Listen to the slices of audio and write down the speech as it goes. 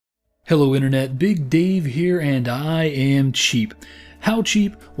Hello Internet, Big Dave here, and I am cheap. How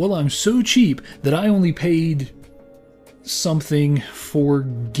cheap? Well, I'm so cheap that I only paid something for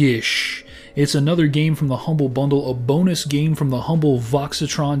Gish. It's another game from the Humble Bundle, a bonus game from the Humble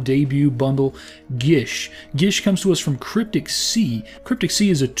Voxatron debut bundle, Gish. Gish comes to us from Cryptic Sea. Cryptic Sea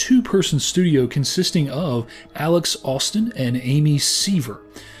is a two-person studio consisting of Alex Austin and Amy Seaver.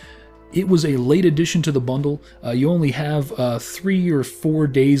 It was a late addition to the bundle. You only have 3 or 4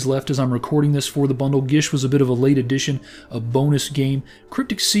 days left as I'm recording this for the bundle. Gish was a bit of a late addition, a bonus game.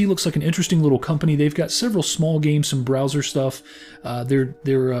 Cryptic Sea looks like an interesting little company. They've got several small games, some browser stuff.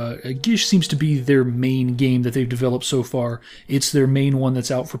 Gish seems to be their main game that they've developed so far. It's their main one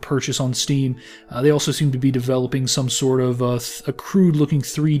that's out for purchase on Steam. They also seem to be developing some sort of a crude-looking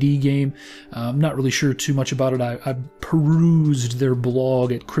 3D game. I'm not really sure too much about it. I perused their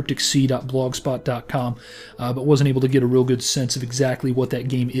blog at crypticsea.blogspot.com, but wasn't able to get a real good sense of exactly what that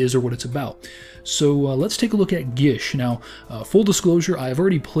game is or what it's about. So let's take a look at Gish. Now, full disclosure, I've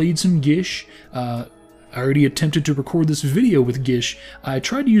already played some Gish. I already attempted to record this video with Gish. I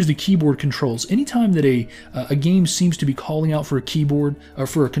tried to use the keyboard controls. Anytime that a game seems to be calling out for a keyboard or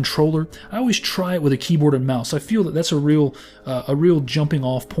for a controller, I always try it with a keyboard and mouse. I feel that that's a real jumping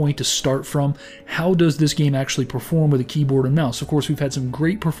off point to start from. How does this game actually perform with a keyboard and mouse? Of course, we've had some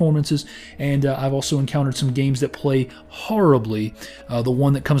great performances, and I've also encountered some games that play horribly. The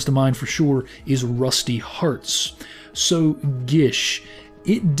one that comes to mind for sure is Rusty Hearts. So Gish,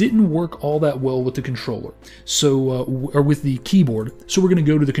 it didn't work all that well with the controller, or with the keyboard, so we're going to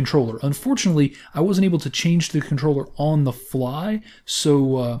go to the controller. Unfortunately, I wasn't able to change the controller on the fly,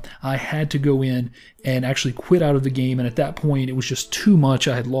 so I had to go in and actually quit out of the game, and at that point it was just too much.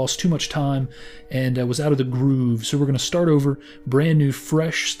 I had lost too much time, and I was out of the groove, so we're going to start over, brand new,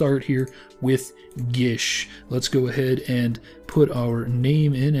 fresh start here with Gish. Let's go ahead and put our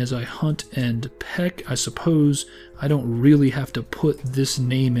name in as I hunt and peck. I suppose I don't really have to put this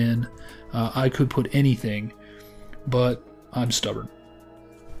name in. I could put anything, but I'm stubborn.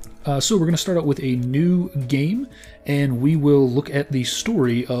 So we're going to start out with a new game, and we will look at the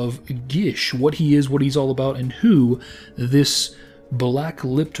story of Gish, what he is, what he's all about, and who this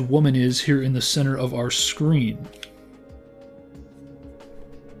black-lipped woman is here in the center of our screen.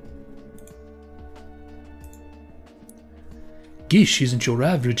 Gish isn't your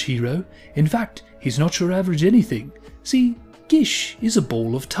average hero. In fact, he's not your average anything. See, Gish is a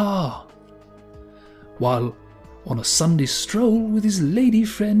ball of tar. While on a Sunday stroll with his lady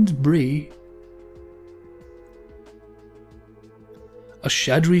friend Bree, a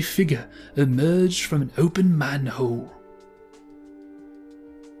shadowy figure emerged from an open manhole,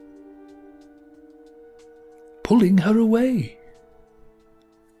 pulling her away.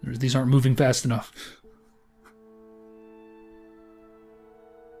 These aren't moving fast enough.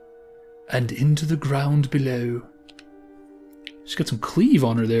 And into the ground below. She's got some cleave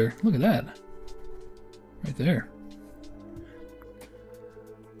on her there. Look at that. Right there.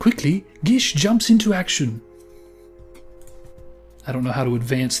 Quickly, Gish jumps into action. I don't know how to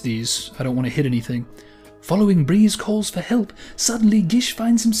advance these. I don't want to hit anything. Following Bree's calls for help, suddenly Gish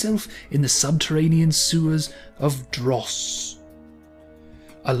finds himself in the subterranean sewers of Dross.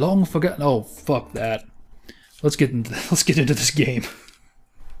 A long forgotten... Oh, fuck that. Let's get into this game.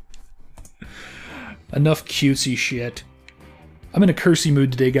 Enough cutesy shit. I'm in a cursey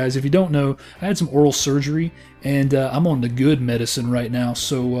mood today, guys. If you don't know, I had some oral surgery, and I'm on the good medicine right now,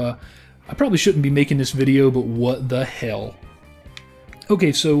 so I probably shouldn't be making this video, but what the hell.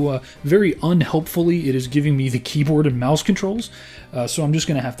 Okay, so very unhelpfully, it is giving me the keyboard and mouse controls, so I'm just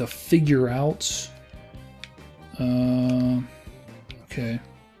going to have to figure out... Okay.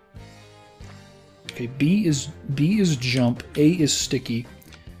 Okay, B is jump, A is sticky.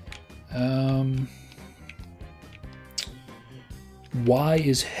 Y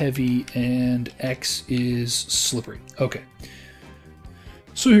is heavy, and X is slippery. Okay.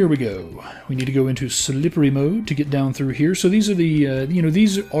 So here we go. We need to go into slippery mode to get down through here. So these are the,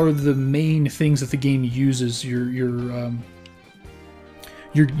 these are the main things that the game uses. Your I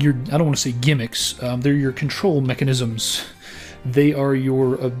don't want to say gimmicks. They're your control mechanisms. They are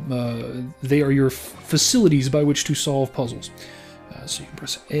your facilities by which to solve puzzles. So you can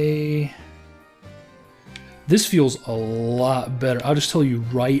press A. This feels a lot better. I'll just tell you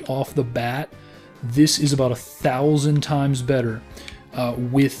right off the bat, this is about 1,000 times better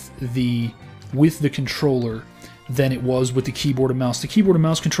with the controller than it was with the keyboard and mouse. The keyboard and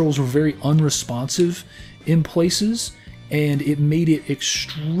mouse controls were very unresponsive in places, and it made it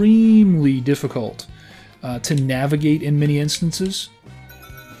extremely difficult to navigate in many instances.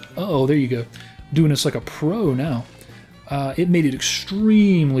 Uh-oh, there you go. Doing this like a pro now. It made it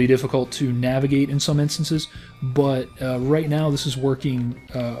extremely difficult to navigate in some instances, but right now this is working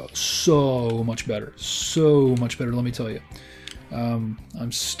so much better. So much better, let me tell you.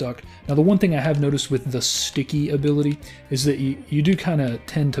 I'm stuck. Now the one thing I have noticed with the sticky ability is that you do kind of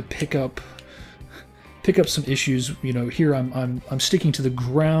tend to pick up some issues. You know, here I'm sticking to the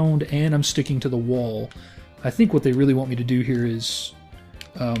ground and I'm sticking to the wall. I think what they really want me to do here is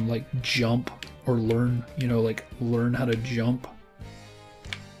like jump or learn, you know, like learn how to jump.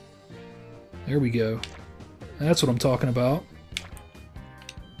 There we go. That's what I'm talking about.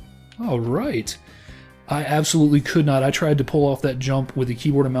 All right. I absolutely could not. I tried to pull off that jump with the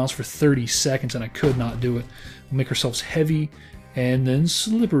keyboard and mouse for 30 seconds and I could not do it. We'll make ourselves heavy and then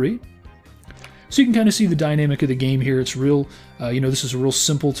slippery. So you can kind of see the dynamic of the game here. It's real, you know, this is a real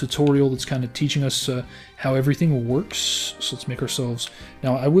simple tutorial that's kind of teaching us how everything works. So let's make ourselves...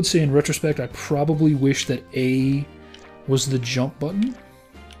 Now, I would say in retrospect, I probably wish that A was the jump button.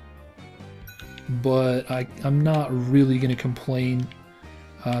 But I'm not really going to complain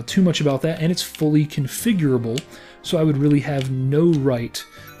too much about that. And it's fully configurable, so I would really have no right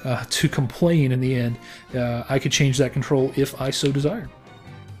to complain in the end. I could change that control if I so desired.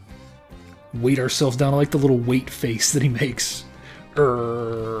 Weight ourselves down. I like the little weight face that he makes.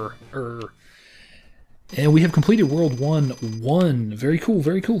 And we have completed World 1. Very cool,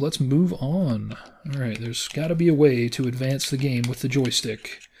 very cool. Let's move on. Alright, there's got to be a way to advance the game with the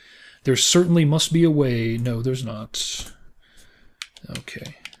joystick. There certainly must be a way. No, there's not.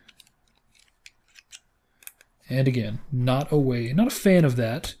 Okay. And again, not a way. Not a fan of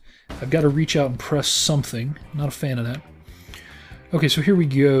that. I've got to reach out and press something. Not a fan of that. Okay, so here we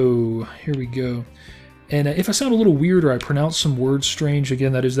go. Here we go. And if I sound a little weird or I pronounce some words strange,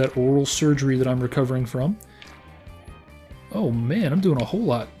 again, that is that oral surgery that I'm recovering from. Oh, man, I'm doing a whole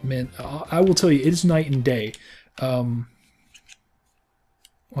lot. Man, I will tell you, it is night and day. What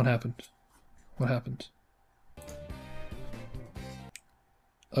happened? What happened?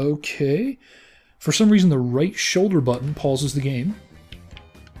 Okay. For some reason, the right shoulder button pauses the game.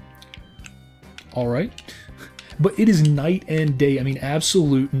 All right. But it is night and day. I mean,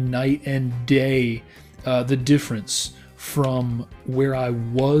 absolute night and day. The difference from where I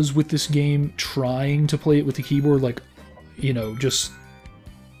was with this game, trying to play it with the keyboard, like, you know, just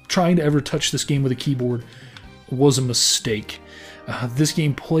trying to ever touch this game with a keyboard was a mistake. This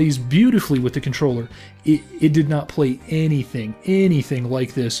game plays beautifully with the controller. It did not play anything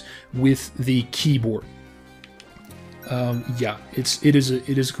like this with the keyboard. Yeah, it is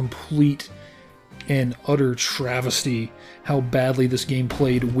a complete and utter travesty how badly this game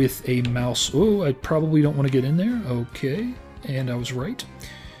played with a mouse. Oh, I probably don't want to get in there. Okay, and I was right.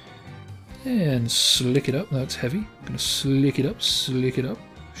 And slick it up. That's heavy. I'm gonna slick it up, slick it up.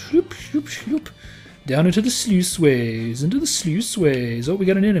 Shoop, shoop, shoop. Down into the sluiceways, into the sluiceways. Oh, we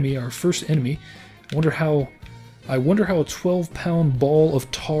got an enemy, our first enemy. I wonder how a 12-pound ball of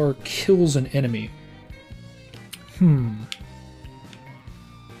tar kills an enemy.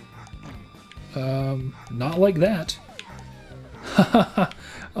 Not like that.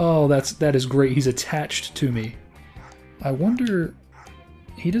 Oh, that is great. He's attached to me. I wonder...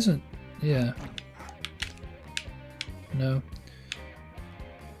 He doesn't... Yeah. No.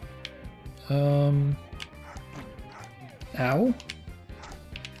 Ow?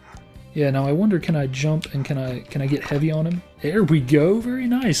 Yeah, now I wonder, can I jump and can I get heavy on him? There we go. Very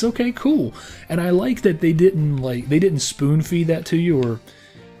nice. Okay, cool. And I like that they didn't spoon feed that to you, or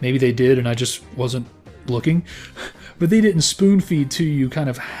maybe they did and I just wasn't looking. But they didn't spoon feed to you kind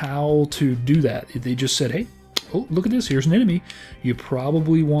of how to do that. They just said, hey, oh, look at this. Here's an enemy. You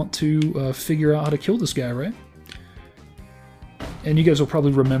probably want to figure out how to kill this guy, right? And you guys will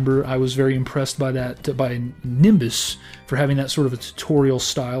probably remember I was very impressed by that, by Nimbus, for having that sort of a tutorial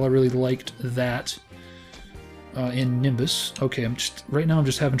style. I really liked that in Nimbus. Okay, right now I'm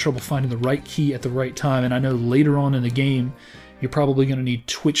just having trouble finding the right key at the right time, and I know later on in the game you're probably going to need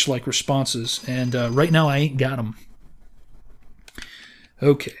Twitch-like responses, and right now I ain't got them.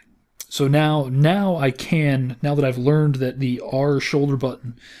 Okay, so now that I've learned that the R shoulder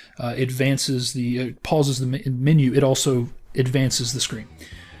button pauses the menu, it also advances the screen.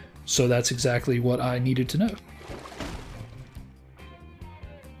 So that's exactly what I needed to know.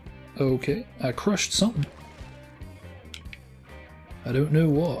 Okay, I crushed something. I don't know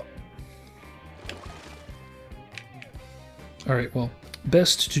what. Alright, well,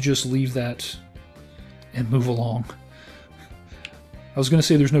 best to just leave that and move along. I was going to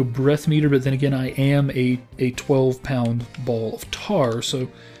say there's no breath meter, but then again, I am a 12-pound ball of tar, so...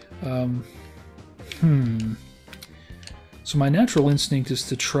 So my natural instinct is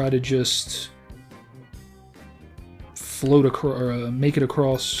to try to just float across, or make it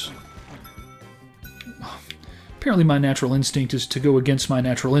across. Apparently my natural instinct is to go against my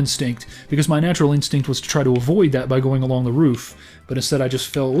natural instinct, because my natural instinct was to try to avoid that by going along the roof, but instead I just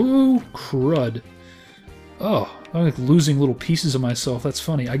fell. Ooh, crud. Oh, I'm like losing little pieces of myself. That's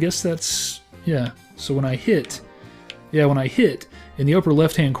funny. I guess that's, yeah. So when I hit, when I hit in the upper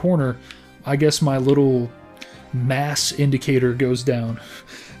left-hand corner, I guess my little mass indicator goes down.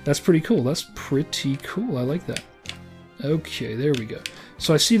 That's pretty cool. That's pretty cool. I like that. Okay, there we go.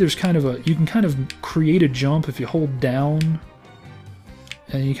 So I see there's kind of a, you can kind of create a jump if you hold down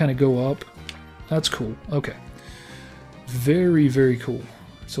and you kind of go up. That's cool. Okay. Very, very cool.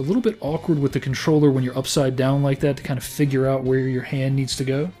 It's a little bit awkward with the controller when you're upside down like that to kind of figure out where your hand needs to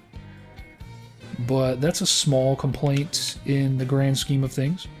go. But that's a small complaint in the grand scheme of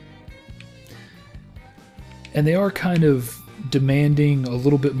things. And they are kind of demanding a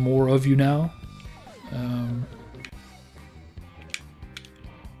little bit more of you now.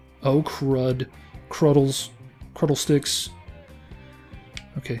 Oh, crud. Cruddles. Cruddle sticks.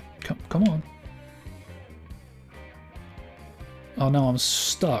 Okay, come on. Oh, no, I'm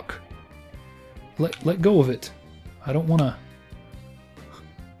stuck. Let go of it. I don't want to...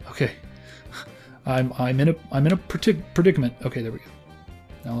 Okay. I'm in a predicament. Okay, there we go.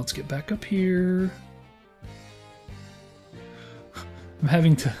 Now let's get back up here. I'm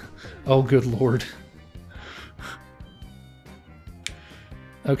having to... Oh, good lord.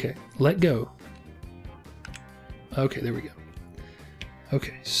 Okay, let go. Okay, there we go.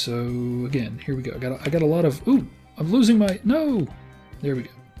 Okay, so again, here we go. I got a lot of... Ooh, I'm losing my... No! There we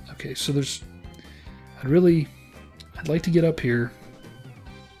go. Okay, so there's... I'd like to get up here.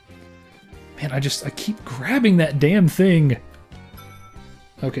 Man, I keep grabbing that damn thing.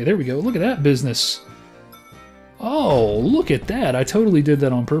 Okay, there we go. Look at that business. Oh, look at that. I totally did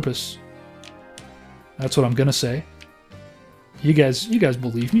that on purpose. That's what I'm gonna say. You guys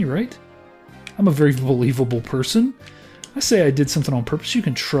believe me, right? I'm a very believable person. I say I did something on purpose. You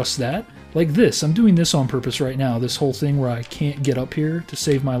can trust that. Like this. I'm doing this on purpose right now. This whole thing where I can't get up here to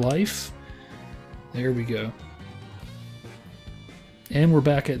save my life. There we go. And we're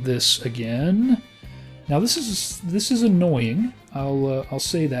back at this again. Now this is annoying. I'll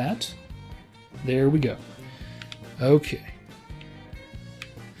say that. There we go. Okay.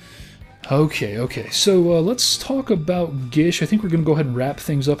 Okay. So let's talk about Gish. I think we're going to go ahead and wrap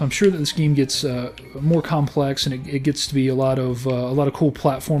things up. I'm sure that this game gets more complex and it gets to be a lot of cool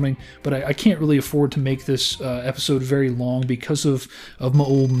platforming. But I can't really afford to make this episode very long because of my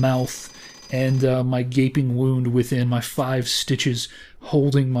old mouth and my gaping wound within, my 5 stitches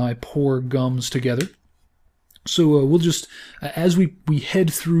holding my poor gums together. So we'll just, as we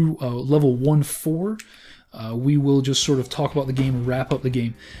head through level 1-4, we will just sort of talk about the game and wrap up the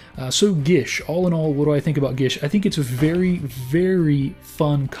game. So Gish, all in all, what do I think about Gish? I think it's a very, very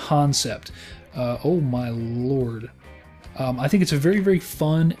fun concept. Oh my lord. I think it's a very, very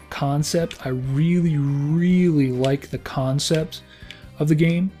fun concept. I really, really like the concept of the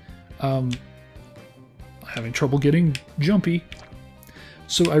game. Having trouble getting jumpy.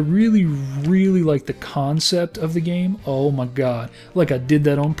 So I really, really like the concept of the game. Oh my god. Like I did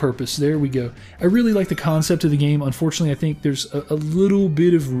that on purpose. There we go. I really like the concept of the game. Unfortunately, I think there's a little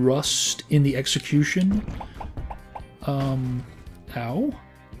bit of rust in the execution. Ow.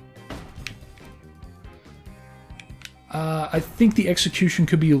 I think the execution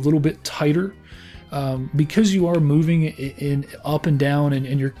could be a little bit tighter. Because you are moving in up and down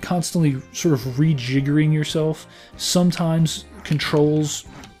and you're constantly sort of rejiggering yourself, sometimes controls,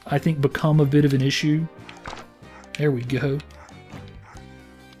 I think, become a bit of an issue. There we go.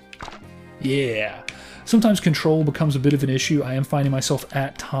 Yeah. Sometimes control becomes a bit of an issue. I am finding myself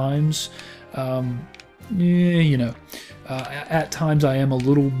at times, you know, at times I am a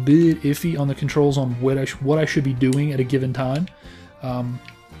little bit iffy on the controls on what I should be doing at a given time.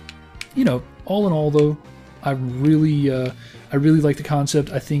 You know, all in all, though, I really like the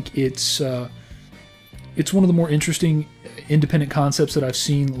concept. I think it's one of the more interesting independent concepts that I've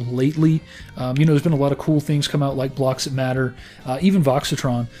seen lately. You know, there's been a lot of cool things come out, like Blocks That Matter, even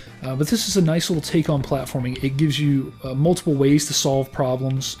Voxatron. But this is a nice little take on platforming. It gives you multiple ways to solve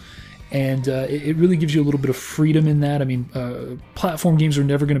problems, and it really gives you a little bit of freedom in that. I mean, platform games are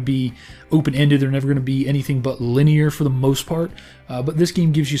never going to be open-ended. They're never going to be anything but linear for the most part. But this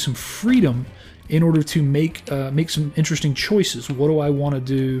game gives you some freedom in order to make some interesting choices. What do I want to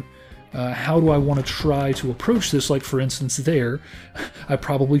do? How do I want to try to approach this? Like, for instance, there, I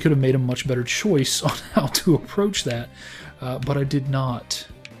probably could have made a much better choice on how to approach that, but I did not.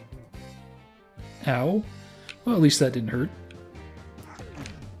 Ow. Well, at least that didn't hurt.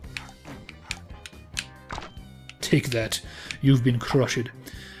 Take that. You've been crushed.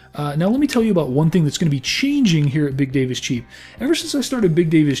 Now let me tell you about one thing that's going to be changing here at Big Dave is Cheap. Ever since I started Big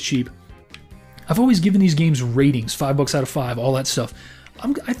Dave is Cheap, I've always given these games ratings, $5 out of 5, all that stuff.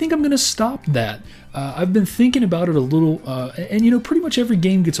 I think I'm going to stop that. I've been thinking about it a little, and you know, pretty much every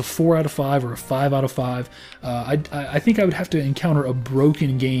game gets a 4 out of 5 or a 5 out of 5. I think I would have to encounter a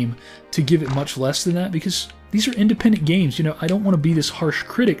broken game to give it much less than that, because these are independent games. You know, I don't want to be this harsh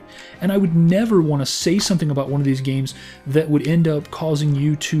critic, and I would never want to say something about one of these games that would end up causing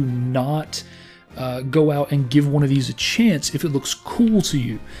you to not go out and give one of these a chance if it looks cool to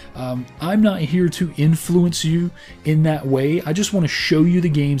you. I'm not here to influence you in that way. I just want to show you the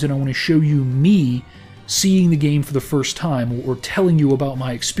games, and I want to show you me seeing the game for the first time, or telling you about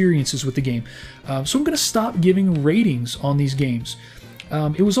my experiences with the game. So I'm going to stop giving ratings on these games.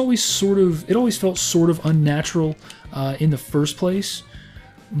 It was always it always felt sort of unnatural in the first place,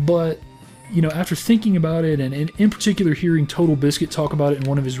 but you know, after thinking about it, and in particular hearing Total Biscuit talk about it in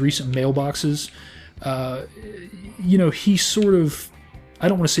one of his recent mailboxes, you know, he sort of, I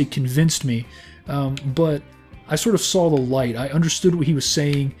don't want to say convinced me, but I sort of saw the light. I understood what he was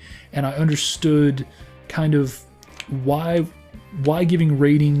saying, and I understood kind of why giving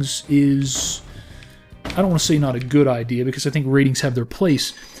ratings is, I don't want to say not a good idea, because I think ratings have their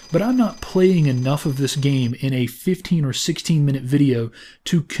place, but I'm not playing enough of this game in a 15 or 16 minute video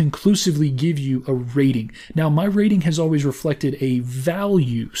to conclusively give you a rating. Now, my rating has always reflected a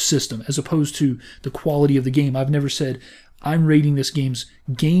value system as opposed to the quality of the game. I've never said I'm rating this game's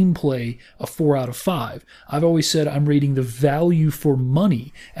gameplay a 4 out of 5. I've always said I'm rating the value for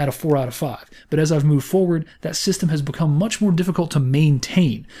money at a 4 out of 5. But as I've moved forward, that system has become much more difficult to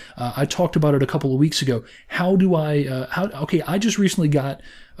maintain. I talked about it a couple of weeks ago. How do I, okay, I just recently got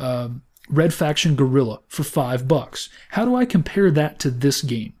Red Faction Guerrilla for $5. How do I compare that to this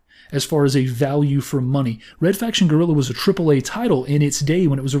game as far as a value for money? Red Faction Guerrilla was a AAA title in its day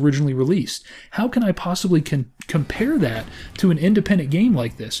when it was originally released. How can I possibly compare that to an independent game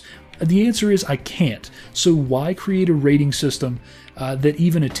like this? The answer is I can't. So why create a rating system that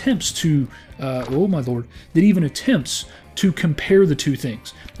even attempts to, oh my lord, that even attempts to compare the two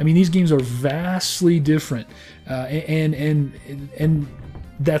things? I mean, these games are vastly different, and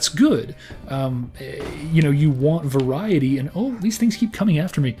that's good. You know, you want variety, and oh, these things keep coming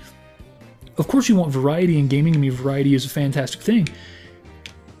after me. Of course you want variety in gaming. I mean, variety is a fantastic thing.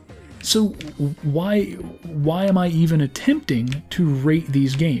 So why am I even attempting to rate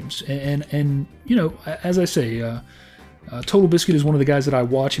these games? And you know, as I say, Total Biscuit is one of the guys that I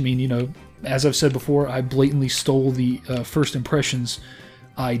watch. I mean, you know, as I've said before, I blatantly stole the First Impressions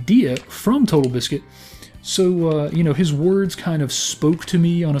idea from Total Biscuit. So, you know, his words kind of spoke to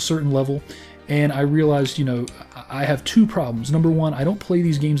me on a certain level, and I realized, you know, I have two problems. Number one, I don't play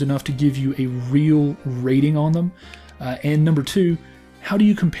these games enough to give you a real rating on them. And number two, how do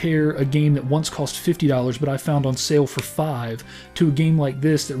you compare a game that once cost $50 but I found on sale for $5 to a game like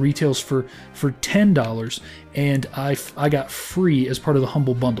this that retails for $10 and I got free as part of the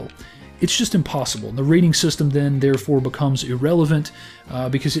Humble Bundle? It's just impossible. The rating system then therefore becomes irrelevant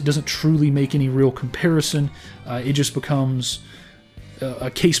because it doesn't truly make any real comparison. It just becomes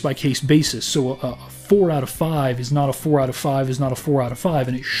a case-by-case basis. So a 4 out of 5 is not a 4 out of 5 is not a 4 out of 5,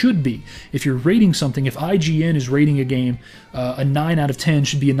 and it should be. If you're rating something, if IGN is rating a game, a 9 out of 10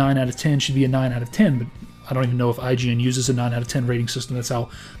 should be a 9 out of 10, should be a 9 out of 10, but I don't even know if IGN uses a 9 out of 10 rating system. That's how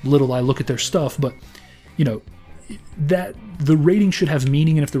little I look at their stuff, but, you know, that the rating should have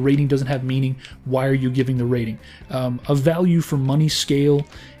meaning, and if the rating doesn't have meaning, why are you giving the rating? A value for money scale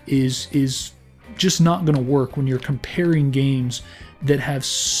is just not going to work when you're comparing games that have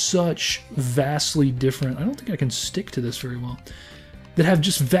such vastly different, I don't think I can stick to this very well, that have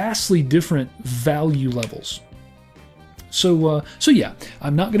just vastly different value levels. So yeah,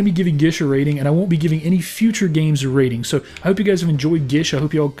 I'm not going to be giving Gish a rating, and I won't be giving any future games a rating. So I hope you guys have enjoyed Gish. I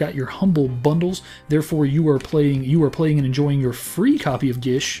hope you all got your Humble Bundles. Therefore, you are playing and enjoying your free copy of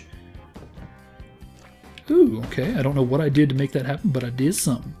Gish. Ooh, okay. I don't know what I did to make that happen, but I did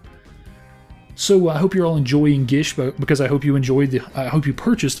something. So I hope you're all enjoying Gish, because I hope you I hope you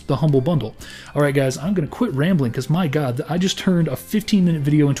purchased the Humble Bundle. All right, guys, I'm going to quit rambling because, my God, I just turned a 15-minute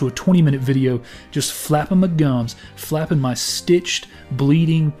video into a 20-minute video just flapping my gums, flapping my stitched,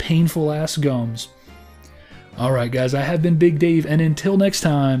 bleeding, painful-ass gums. All right, guys, I have been Big Dave, and until next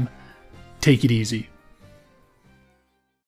time, take it easy.